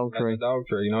letting the dog tree.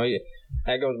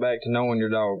 That goes back to knowing your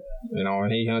dog.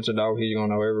 When he hunts a dog, he's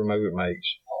gonna know every move it makes,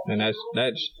 and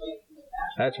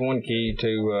that's one key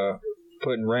to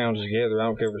putting rounds together. I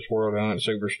don't care if it's World Hunt,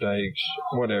 Super Stakes,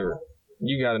 whatever.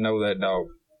 You got to know that dog.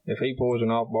 If he pulls an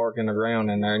off bark in the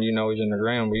ground in there, and he's in the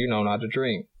ground, well, not to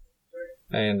tree him.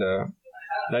 And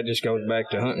that just goes back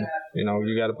to hunting.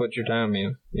 You got to put your time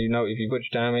in. If you put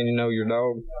your time in, your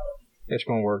dog, it's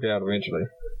going to work out eventually.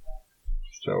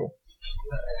 So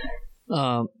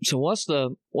what's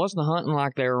the hunting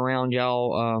like there around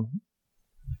y'all?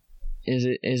 Is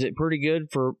it pretty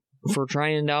good for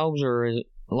training dogs, or is it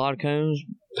a lot of coons?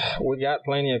 We got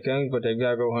plenty of coons, but they've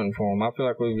got to go hunting for them. I feel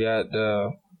like we've got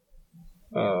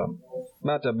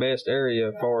about the best area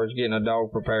as far as getting a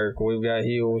dog prepared. We've got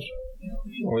hills,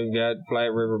 we've got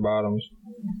flat river bottoms.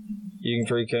 You can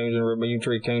tree coons in the river, you can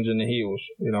tree coons in the hills.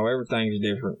 Everything's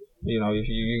different. If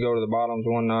you go to the bottoms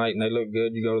one night and they look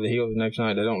good, you go to the hills the next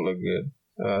night, they don't look good.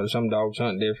 Some dogs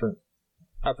hunt different.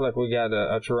 I feel like we got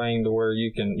a terrain to where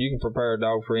you can prepare a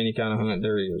dog for any kind of hunt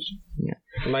there is. Yeah.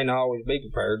 It may not always be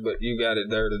prepared, but you got it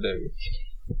there to do.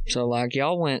 So, like,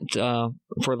 y'all went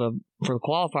for the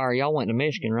qualifier. Y'all went to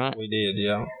Michigan, right? We did,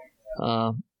 yeah.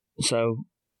 So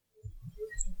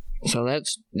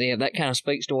that's that kind of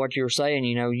speaks to what you were saying.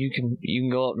 You can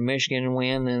go up to Michigan and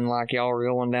win, and like y'all were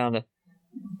going down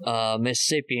to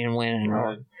Mississippi and winning,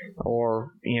 right.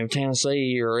 or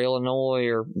Tennessee or Illinois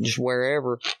or just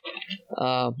wherever.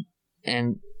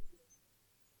 And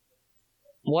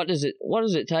what does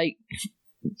it take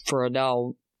for a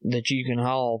dog that you can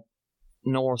haul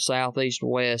north, south, east,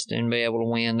 or west and be able to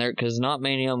win there? Because not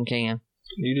many of them can.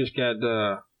 You just got,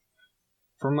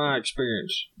 from my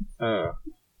experience,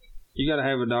 you got to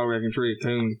have a dog that can tree a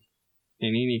coon in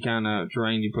any kind of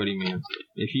terrain you put him in.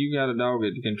 If you got a dog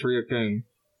that can tree a coon,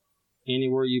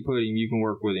 anywhere you put him, you can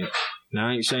work with him. Now,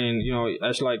 I ain't saying,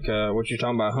 that's like what you're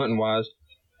talking about hunting-wise.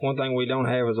 One thing we don't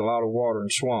have is a lot of water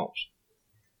and swamps.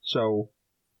 So,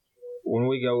 when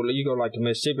you go like to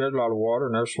Mississippi, there's a lot of water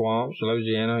and there's swamps.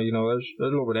 Louisiana, there's a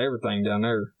little bit of everything down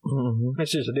there. Mm-hmm.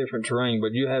 It's just a different terrain,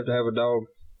 but you have to have a dog,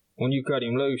 when you cut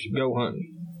him loose, go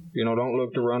hunting. Don't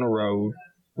look to run a road.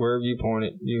 Wherever you point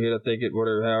it, you hit a thicket,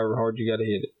 whatever, however hard you got to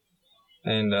hit it.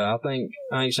 And I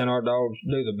ain't saying our dogs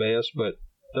do the best, but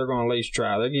they're going to at least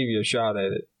try. They'll give you a shot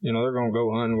at it. They're going to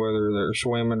go hunting whether they're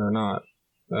swimming or not.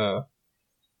 But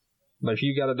if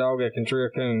you got a dog that can tree a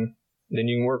coon, then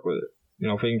you can work with it.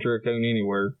 If he can tree a coon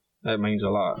anywhere, that means a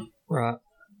lot. Right.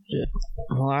 Yeah.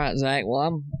 All right, Zach.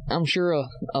 Well, I'm sure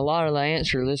a lot of the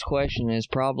answer to this question is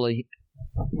probably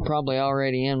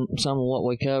already in some of what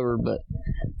we covered, but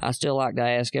I still like to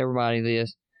ask everybody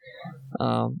this.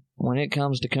 When it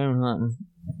comes to coon hunting,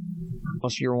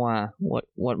 what's your why?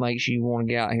 What makes you want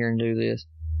to get out here and do this?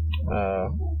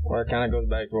 Well, it kind of goes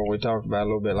back to what we talked about a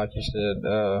little bit, like you said.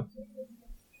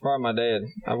 Probably my dad.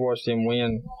 I've watched him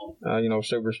win,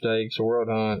 Super Stakes, World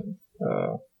Hunt,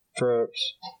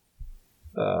 trucks.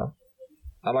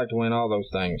 I'd like to win all those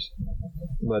things.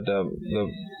 But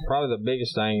probably the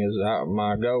biggest thing is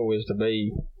my goal is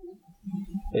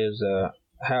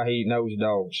how he knows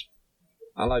dogs.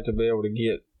 I like to be able to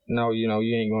you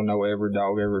ain't gonna know every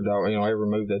dog, every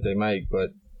move that they make,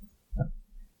 but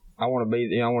I want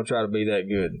to try to be that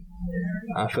good.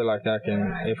 I feel like I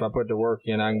can, if I put the work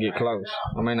in, I can get close.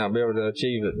 I may not be able to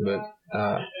achieve it, but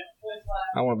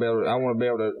I want to be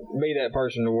able to be that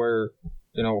person to where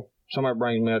somebody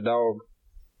brings me a dog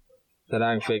that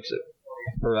I can fix it,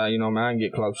 or I can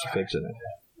get close to fixing it,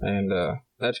 and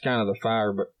that's kind of the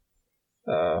fire. But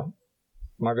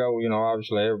my goal,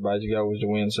 obviously everybody's goal is to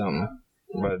win something.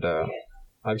 But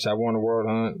like I said, I won the World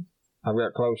Hunt. I've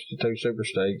got close to 2 Super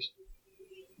Stakes,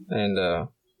 and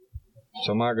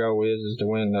so my goal is to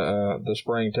win the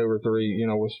spring 2 or 3,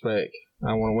 with spec.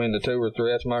 I want to win the 2 or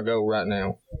 3. That's my goal right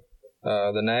now.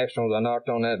 The Nationals, I knocked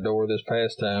on that door this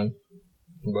past time,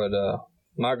 but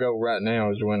my goal right now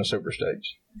is to win the Super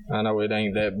Stakes. I know it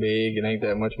ain't that big, it ain't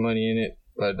that much money in it,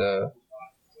 but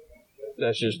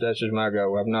that's just my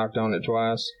goal. I've knocked on it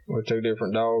twice with 2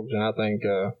 different dogs, and I think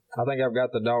I've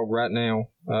got the dog right now,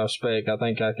 spec. I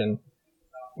think I can.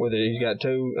 With it, he's got a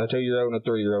 2-year-old and a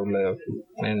 3-year-old left,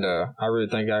 and I really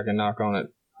think I can knock on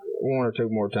it 1 or 2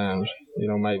 more times,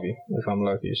 maybe if I'm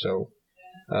lucky. So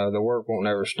the work won't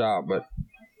never stop. But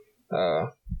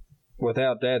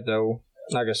without that, though,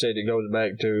 like I said, it goes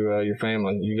back to your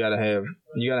family. You gotta have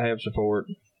support.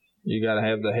 You gotta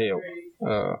have the help.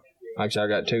 Like I said, I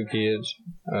got 2 kids.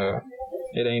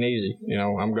 It ain't easy.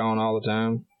 I'm gone all the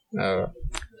time.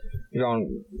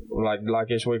 Gone like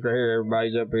this week right here,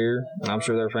 everybody's up here. I'm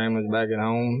sure their family's back at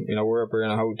home. We're up here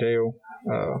in a hotel.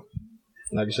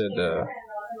 Like I said, a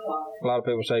lot of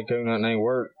people say coon hunting ain't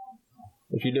work.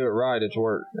 If you do it right, it's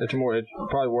work. It's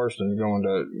probably worse than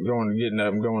getting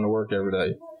up and going to work every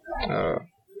day.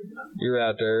 You're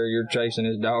out there, you're chasing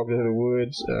this dog through the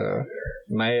woods,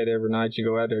 mad every night you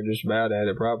go out there, just about at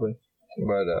it probably.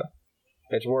 But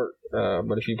it's work.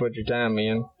 But if you put your time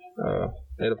in,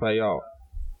 it'll pay off.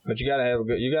 But you gotta have a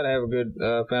good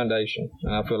foundation,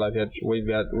 and I feel like we've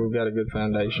got a good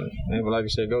foundation. And like I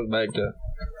said, it goes back to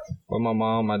my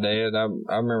mom, my dad. I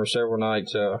remember several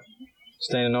nights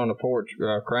standing on the porch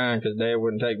crying because Dad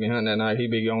wouldn't take me hunting that night. He'd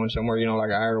be going somewhere, like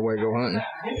an hour away to go hunting.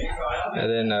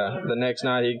 And then the next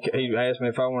night he asked me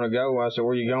if I want to go. I said,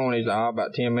 "Where you going?" He's like,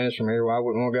 about 10 minutes from here. Well, I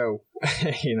wouldn't want to go,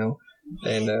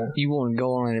 And you want to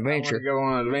go on an adventure? I want to go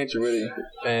on an adventure with him.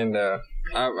 And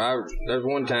there's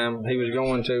one time he was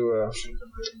going to, he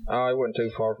wasn't too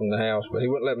far from the house, but he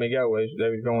wouldn't let me go. They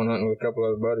was going hunting with a couple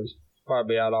other buddies.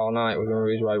 Probably be out all night was the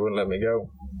reason why he wouldn't let me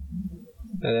go.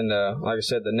 And then, like I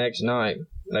said, the next night,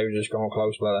 they were just going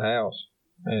close by the house.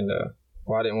 And, I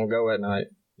didn't want to go that night.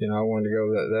 I wanted to go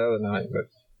the other night, but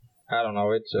I don't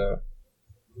know. It's,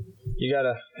 you got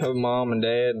to have Mom and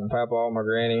Dad and Papa, my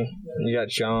granny. You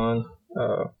got Sean.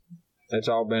 It's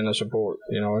all been a support.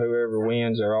 Whoever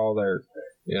wins, they're all there.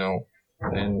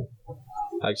 And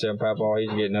like I said, Papa,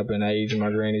 he's getting up in age, and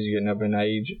my granny's getting up in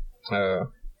age.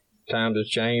 Times has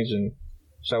changed, and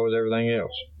so is everything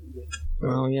else.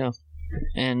 Oh yeah,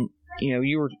 and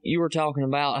you were talking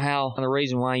about how the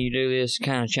reason why you do this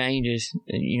kind of changes.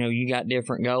 You got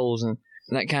different goals, and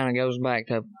that kind of goes back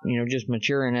to just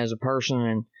maturing as a person.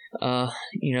 And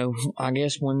I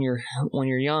guess when you're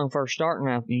young, first starting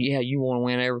out, yeah, you want to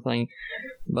win everything,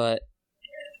 but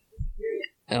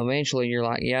eventually you're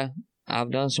like, yeah,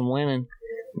 I've done some winning.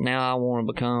 Now I want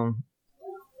to become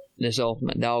this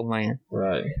ultimate dog man.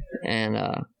 Right. And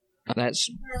that's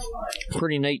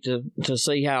pretty neat to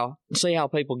see how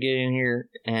people get in here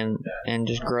and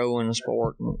just grow in the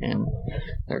sport and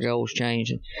their goals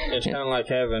change. It's kind of like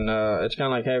having like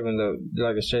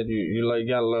I said, you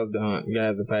gotta love the hunt. You gotta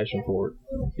have the passion for it.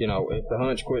 If the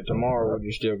hunts quit tomorrow, would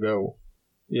you still go?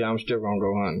 Yeah, I'm still gonna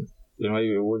go hunting. Even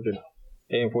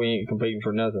if we ain't competing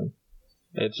for nothing,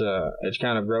 it's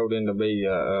kind of grown into be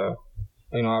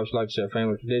obviously like I said, a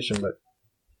family tradition, but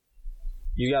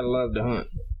you gotta love the hunt.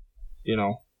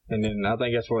 And then I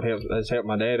think that's what has helped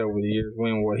my dad over the years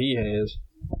win what he has.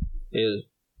 Is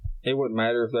it wouldn't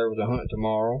matter if there was a hunt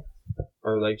tomorrow,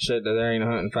 or they said that there ain't a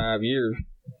hunt in 5 years.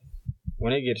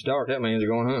 When it gets dark, that man's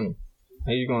going hunting.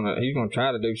 He's gonna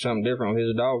try to do something different with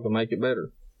his dog to make it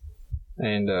better.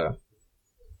 And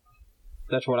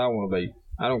that's what I want to be.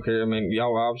 I don't care. I mean,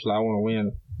 y'all obviously I want to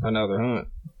win another hunt,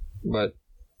 but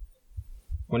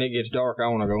when it gets dark, I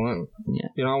want to go hunting.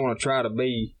 Yeah. I want to try to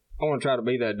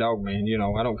be that dog man.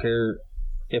 I don't care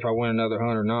if I win another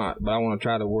hunt or not, but I want to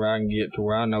try to where I can get to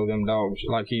where I know them dogs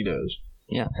like he does.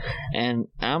 Yeah, and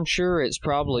I'm sure it's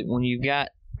probably when you've got,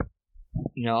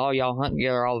 all y'all hunt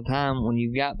together all the time, when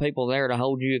you've got people there to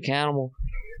hold you accountable,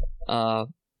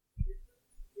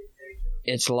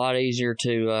 it's a lot easier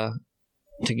to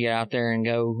get out there and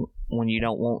go when you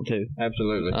don't want to.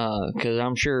 Absolutely. Because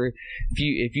I'm sure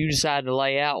if you decide to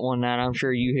lay out one night, I'm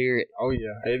sure you hear it. Oh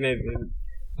yeah, and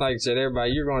like I said,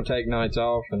 everybody, you're going to take nights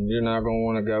off and you're not going to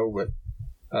want to go, but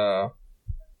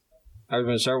there's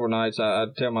been several nights I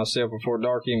tell myself before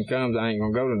dark even comes, I ain't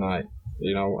going to go tonight,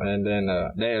 and then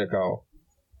Dad will call.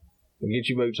 Get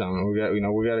your boots on. We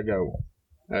got to go.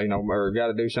 Or got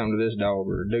to do something to this dog,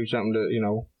 or do something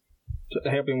to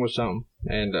help him with something.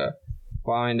 And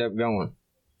I end up going,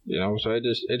 so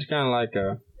it's kind of like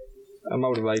a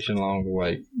motivation along the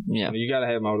way. Yeah. You got to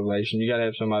have motivation. You got to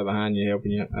have somebody behind you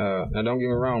helping you. Now, don't get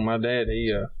me wrong. My dad,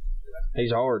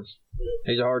 he's hard.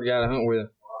 He's a hard guy to hunt with.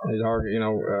 He's hard,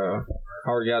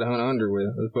 hard guy to hunt under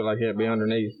with. Let's put it like that, be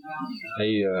underneath.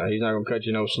 He's not going to cut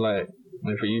you no slack.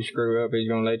 If you screw up, he's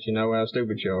going to let you know how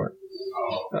stupid you are.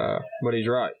 But he's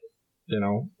right. There's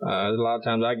a lot of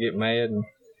times I get mad,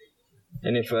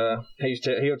 and if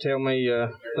he'll tell me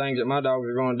things that my dogs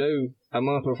are going to do a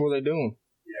month before they do them.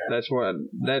 That's where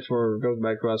it goes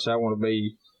back to what I say. I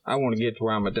want to get to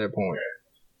where I'm at that point,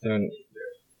 and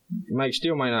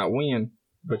still may not win,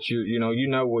 but you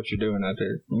know what you're doing out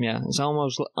there. Yeah, it's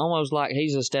almost like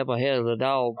he's a step ahead of the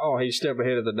dog. Oh, he's a step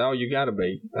ahead of the dog. You got to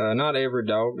be. Not every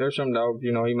dog. There's some dogs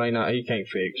he can't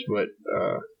fix, but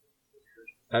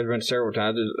I've been several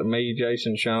times. Me,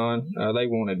 Jason, Sean, they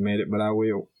won't admit it, but I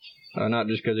will. Not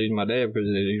just because he's my dad, because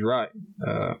he's right.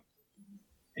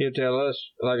 He'll tell us,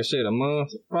 like I said, a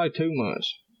month, probably 2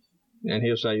 months, and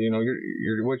he'll say, this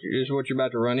is what you're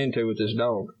about to run into with this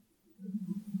dog,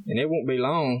 and it won't be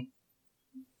long.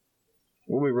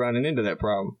 We'll be running into that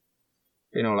problem.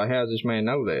 Like, how does this man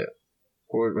know that?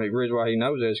 Well, the reason why he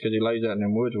knows that is because he lays out in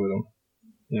them woods with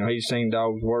them. He's seen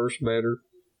dogs worse, better.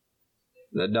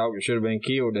 That dog that should have been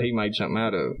killed, that he made something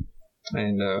out of.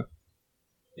 And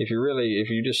if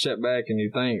you just sit back and you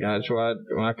think, that's why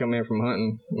when I come in from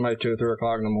hunting, maybe 2 or 3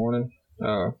 o'clock in the morning,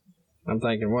 I'm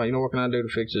thinking, well, what can I do to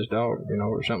fix this dog,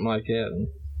 or something like that.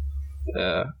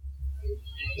 And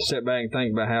sit back and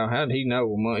think about how did he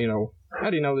know, how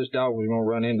do you know this dog was going to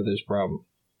run into this problem?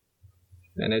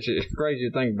 And it's crazy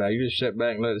to think about. You just sit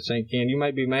back and let it sink in. You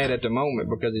may be mad at the moment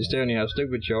because he's telling you how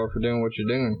stupid you are for doing what you're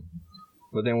doing.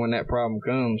 But then when that problem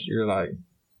comes, you're like,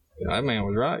 that man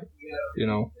was right,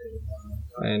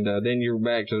 And then you're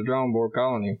back to the drawing board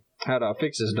calling him, how do I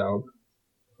fix this dog?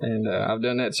 And I've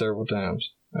done that several times.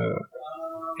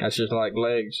 That's just like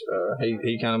Legs.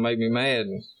 He kind of made me mad.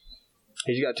 And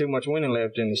he's got too much winning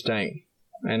left in his tank.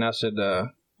 And I said,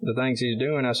 the things he's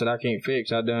doing, I said, I can't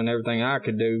fix. I've done everything I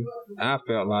could do, I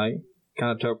felt like.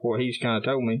 Kind of took what he's kind of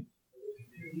told me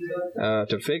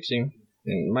to fix him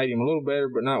and made him a little better,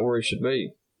 but not where he should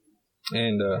be.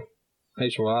 And he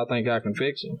said, well, I think I can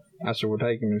fix him. I said, well,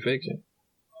 take him and fix him.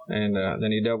 And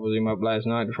then he doubles him up last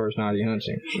night, the first night he hunts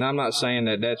him. Now, I'm not saying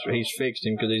that that's what he's fixed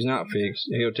him, because he's not fixed.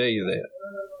 He'll tell you that.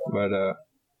 But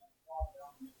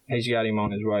he's got him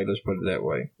on his way, let's put it that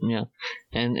way. Yeah.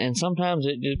 And sometimes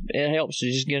it helps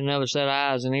to just get another set of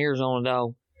eyes and ears on a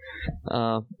dog.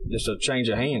 just a change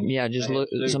of hand. Yeah, just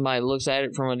somebody looks at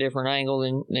it from a different angle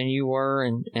than you were,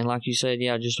 and like you said,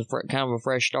 yeah, just kind of a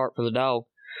fresh start for the dog.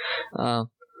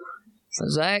 So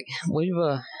Zach,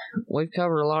 we've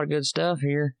covered a lot of good stuff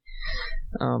here.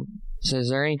 So is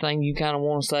there anything you kind of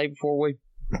want to say before we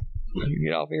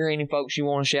get off here? Any folks you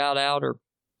want to shout out, or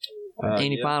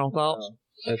any final thoughts?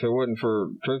 If it wasn't for,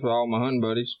 truthfully, all my hunting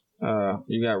buddies,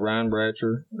 you got Ryan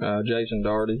Bratcher, Jason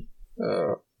Darty,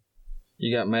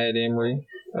 you got Matt Emery.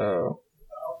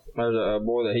 There's a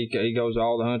boy that he goes to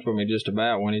all the hunts with me just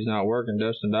about when he's not working,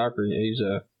 Dustin Dockery.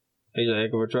 He's a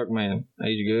heck of a truck man.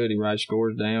 He's good. He writes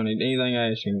scores down. Anything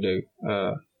I ask him to do.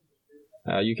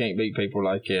 You can't beat people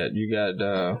like that. You got,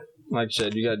 like I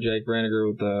said, you got Jake Reniger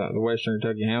with the Western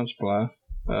Kentucky Hound Supply.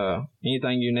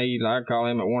 Anything you need, I call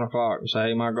him at 1 o'clock and say,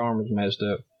 hey, my Garmin's messed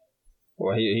up.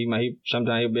 Well, he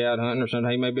sometimes he'll be out hunting, or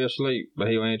sometimes he may be asleep, but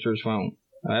he'll answer his phone.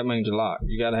 That means a lot.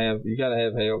 You gotta have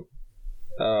help.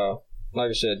 Like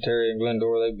I said, Terry and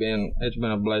Glendora, it's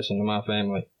been a blessing to my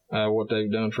family, what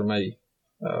they've done for me.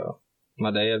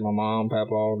 My dad, my mom,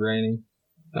 Papa, Granny,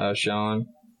 Sean.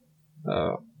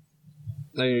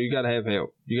 You gotta have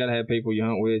help. You gotta have people you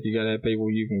hunt with. You gotta have people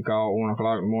you can call at 1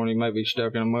 o'clock in the morning. You may be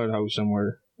stuck in a mud hole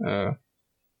somewhere.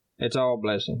 It's all a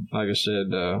blessing. Like I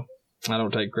said, I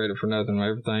don't take credit for nothing.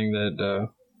 Everything that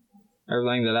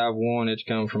I've won, it's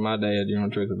come from my dad. You know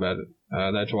the truth about it.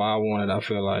 That's why I won it. I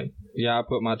feel like, yeah, I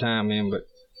put my time in, but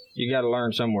you got to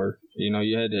learn somewhere. You know,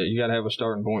 you got to have a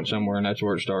starting point somewhere, and that's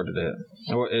where it started at.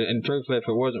 And truthfully, if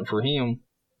it wasn't for him,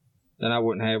 then I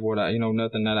wouldn't have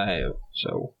nothing that I have.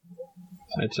 So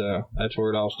that's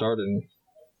where it all started. And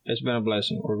it's been a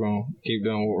blessing. We're gonna keep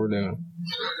doing what we're doing.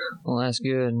 Well, that's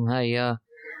good. And hey,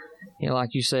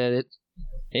 like you said,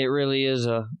 it really is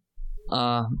a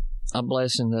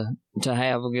blessing to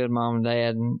have a good mom and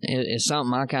dad, and it's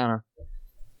something I kind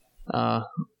of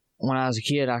when I was a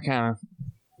kid, I kind of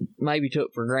maybe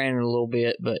took for granted a little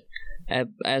bit, but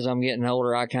as I'm getting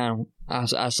older, I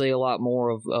see a lot more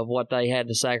of what they had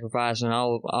to sacrifice and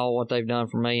all what they've done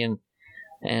for me, and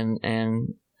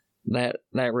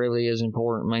that really is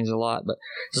important. It means a lot. But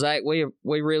Zach, we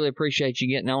really appreciate you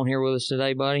getting on here with us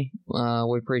today, buddy.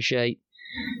 We appreciate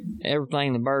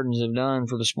everything the Burdens have done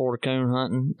for the sport of coon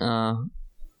hunting,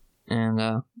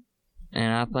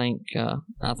 and I think y'all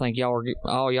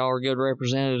are good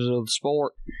representatives of the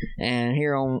sport. And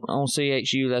here on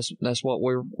CHU, that's what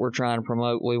we're trying to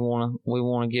promote. We want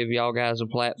to give y'all guys a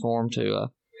platform to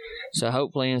so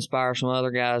hopefully inspire some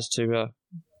other guys to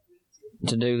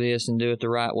do this and do it the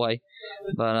right way.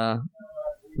 But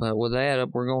with that,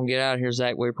 we're gonna get out of here,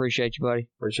 Zach. We appreciate you, buddy.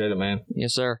 Appreciate it, man.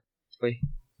 Yes, sir.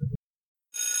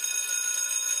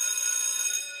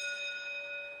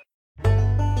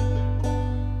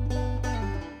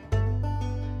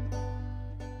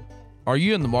 Are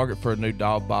you in the market for a new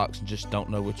dog box and just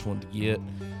don't know which one to get?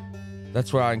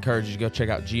 That's where I encourage you to go check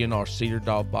out GNR Cedar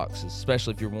Dog Boxes,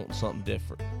 especially if you're wanting something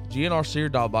different. GNR Cedar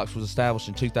Dog Box was established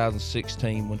in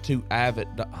 2016 when two avid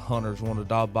hunters wanted a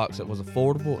dog box that was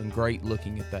affordable and great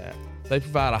looking at that. They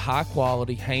provide a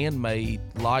high-quality, handmade,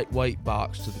 lightweight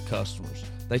box to the customers.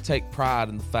 They take pride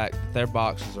in the fact that their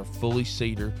boxes are fully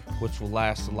cedar, which will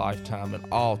last a lifetime in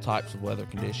all types of weather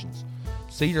conditions.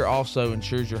 Cedar also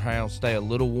ensures your hounds stay a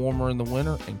little warmer in the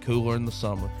winter and cooler in the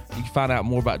summer. You can find out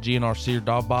more about GNR Cedar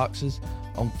Dog Boxes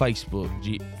on Facebook.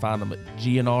 Find them at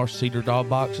GNR Cedar Dog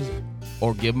Boxes,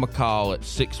 or give them a call at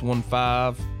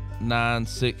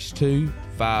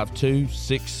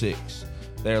 615-962-5266.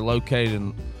 They're located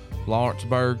in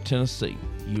Lawrenceburg, Tennessee,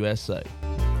 USA.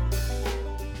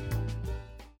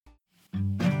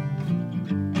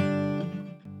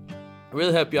 I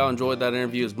really hope y'all enjoyed that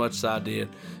interview as much as I did.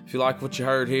 If you like what you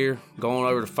heard here, go on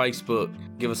over to Facebook,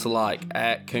 give us a like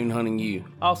at Coon Hunting U.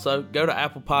 Also, go to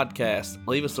Apple Podcasts,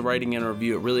 leave us a rating and a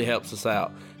review. It really helps us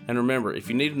out. And remember, if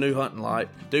you need a new hunting light,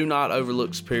 do not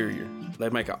overlook Superior. They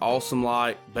make an awesome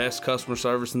light, best customer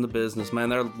service in the business. Man,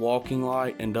 their walking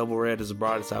light and double red is the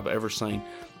brightest I've ever seen.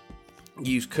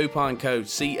 Use coupon code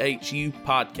CHU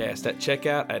Podcast at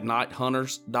checkout at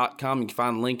nighthunters.com. You can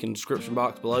find the link in the description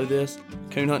box below this.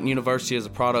 Coon Hunting University is a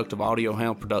product of Audio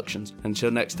Hound Productions. Until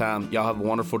next time, y'all have a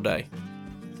wonderful day.